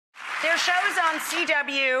Their show is on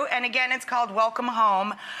CW, and again, it's called Welcome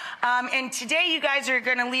Home. And today, you guys are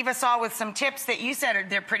going to leave us all with some tips that you said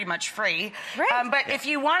they're pretty much free. Right. But if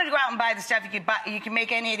you wanted to go out and buy the stuff, you can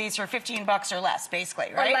make any of these for $15 or less,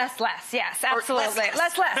 basically, right? Or less, yes, absolutely.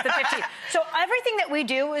 Less than 15. So everything that we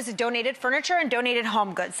do is donated furniture and donated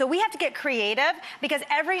home goods. So we have to get creative because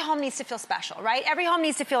every home needs to feel special, right? Every home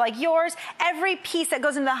needs to feel like yours. Every piece that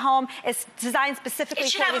goes into the home is designed specifically for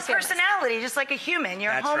It should have a families. personality, just like a human.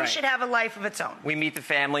 Your home should have a life of its own. We meet the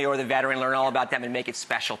family or the veteran, learn all about them, and make it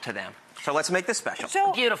special to them. So let's make this special.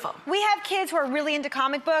 So beautiful. We have kids who are really into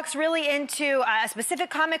comic books, really into a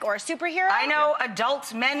specific comic or a superhero. I know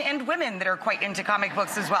adults, men and women, that are quite into comic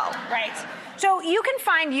books as well. Right. So you can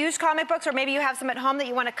find used comic books, or maybe you have some at home that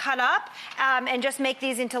you want to cut up and just make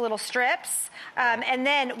these into little strips. And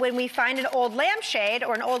then when we find an old lampshade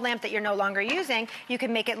or an old lamp that you're no longer using, you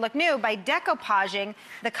can make it look new by decoupaging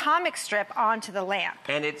the comic strip onto the lamp.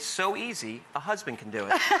 And it's so easy, a husband can do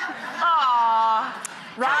it. Aww.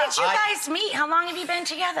 How did you guys meet? How long have you been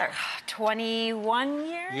together? 21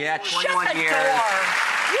 years? Yeah, 21 Shut the years. door.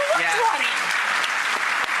 You look 20.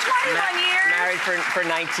 21 years. Married for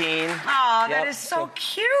 19. Oh, that is so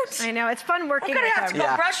cute. I know, it's fun working I'm with gonna have them. to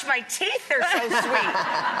go brush my teeth. They're so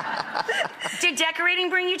sweet. Did decorating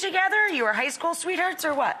bring you together? You were high school sweethearts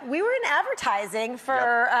or what? We were in advertising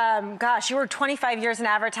for, you were 25 years in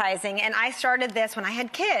advertising, and I started this when I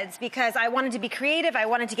had kids because I wanted to be creative. I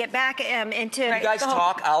wanted to get back into. You guys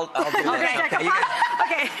talk. I'll do this.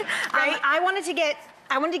 Okay.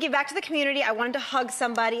 I wanted to give back to the community. I wanted to hug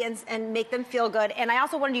somebody and make them feel good. And I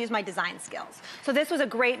also wanted to use my design skills. So this was a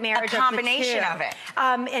great marriage. A combination of it.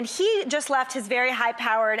 And he just left his very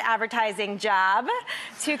high-powered advertising job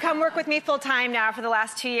to come work with me full-time now for the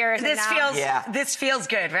last 2 years. This feels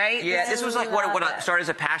good, right? Yeah, this was like what started as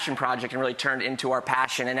a passion project and really turned into our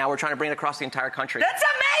passion. And now we're trying to bring it across the entire country. That's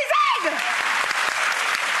amazing!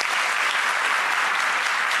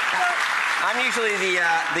 I'm usually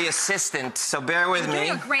the assistant, so bear with me. You're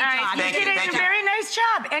doing a great job. You did a very nice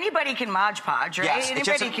job. Anybody can Mod Podge, right? Yes,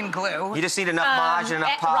 Anybody can glue. You just need enough Mod and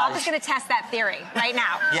enough Podge. Rob is going to test that theory right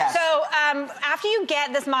now. Yes. So after you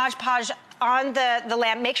get this Mod Podge on the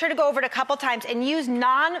lamp, make sure to go over it a couple times and use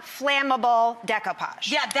non-flammable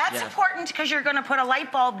decoupage. Yeah, that's important because you're going to put a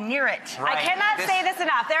light bulb near it. Right. I cannot say this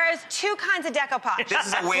enough. There is 2 kinds of decoupage. This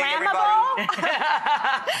is a win, flammable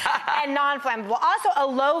and non-flammable. Also, a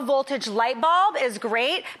low voltage light bulb is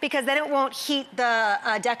great because then it won't heat the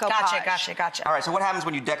decoupage. Gotcha. All right, so what happens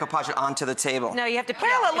when you decoupage it onto the table? No, you have to peel.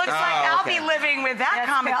 Well, it looks like I'll be living with that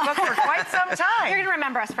comic book for quite some time. You're going to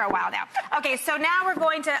remember us for a while now. Okay, so now we're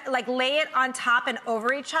going to lay it on top and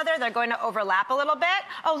over each other. They're going to overlap a little bit.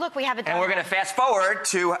 Oh, look, we have it done. And we're going to fast forward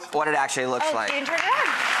to what it actually looks like. Turn it on.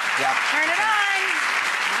 Yep. Turn it on.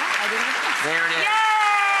 I didn't. There it is. Yay!